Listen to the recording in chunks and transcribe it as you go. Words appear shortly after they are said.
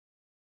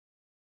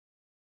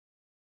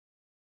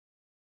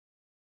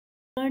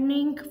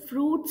Learning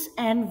fruits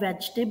and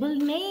vegetable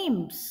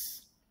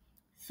names.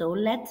 So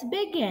let's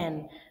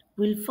begin.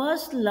 We'll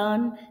first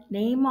learn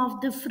name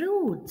of the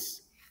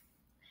fruits.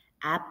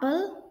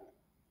 Apple,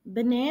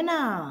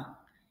 banana,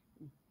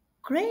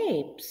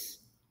 grapes,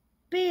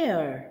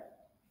 pear.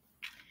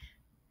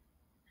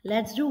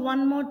 Let's do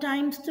one more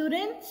time,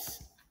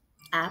 students.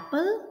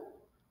 Apple,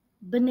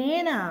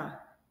 banana,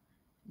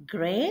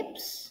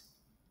 grapes,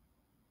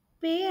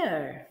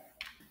 pear.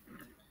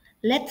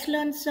 Let's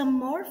learn some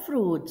more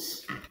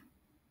fruits.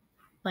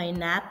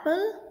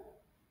 Pineapple,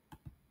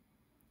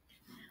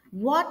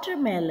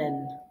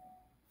 watermelon,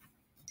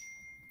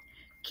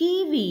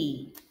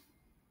 kiwi,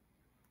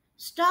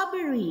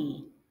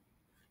 strawberry.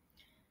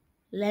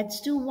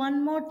 Let's do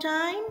one more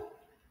time.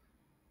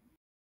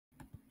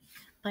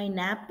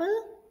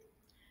 Pineapple,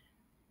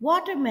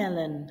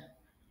 watermelon,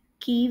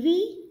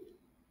 kiwi,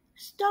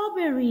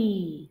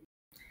 strawberry.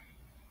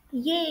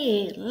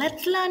 Yay!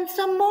 Let's learn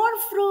some more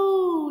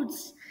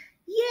fruits.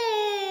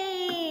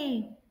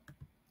 Yay!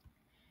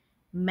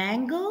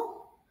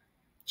 Mango,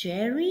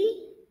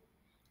 cherry,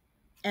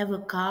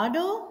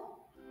 avocado,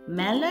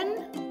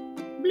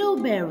 melon,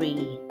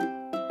 blueberry.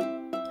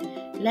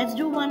 Let's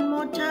do one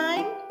more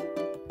time.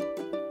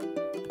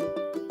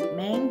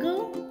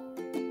 Mango,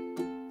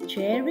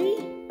 cherry,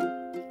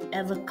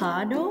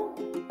 avocado,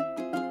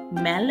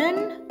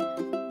 melon,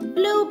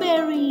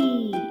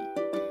 blueberry.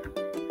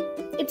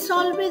 It's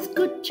always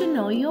good to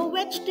know your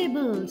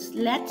vegetables.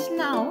 Let's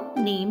now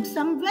name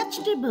some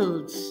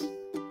vegetables.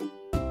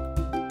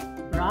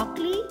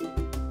 Broccoli,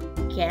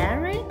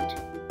 carrot,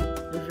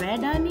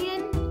 red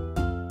onion,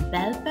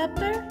 bell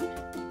pepper,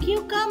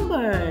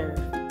 cucumber.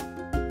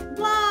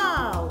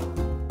 Wow!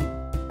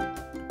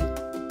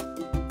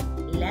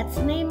 Let's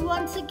name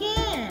once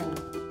again.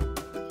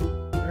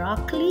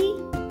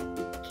 Broccoli,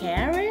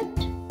 carrot,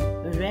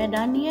 red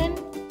onion,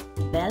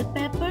 bell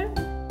pepper,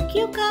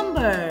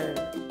 cucumber.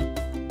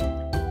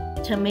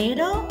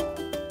 Tomato,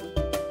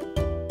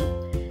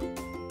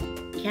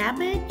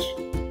 cabbage,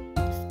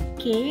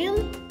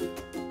 kale,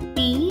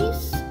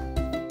 peas,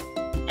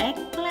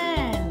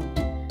 eggplant.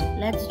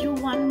 Let's do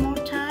one more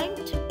time.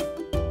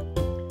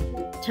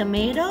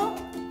 Tomato,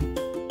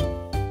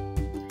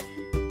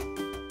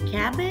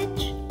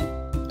 cabbage,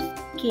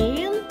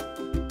 kale,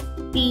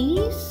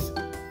 peas,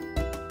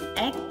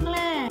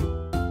 eggplant.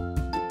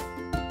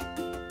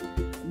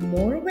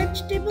 More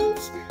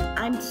vegetables?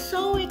 I'm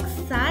so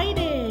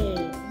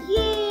excited!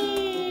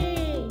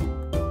 Yay!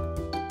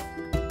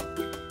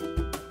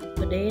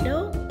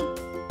 Potato,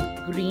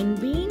 green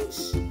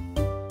beans,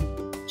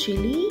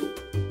 chili,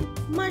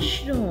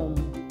 mushroom.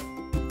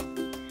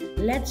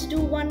 Let's do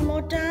one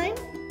more time.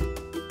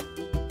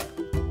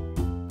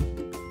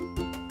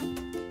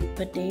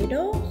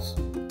 Potatoes,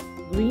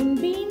 green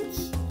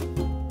beans,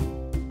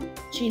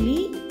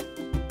 chili,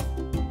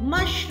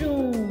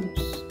 mushrooms.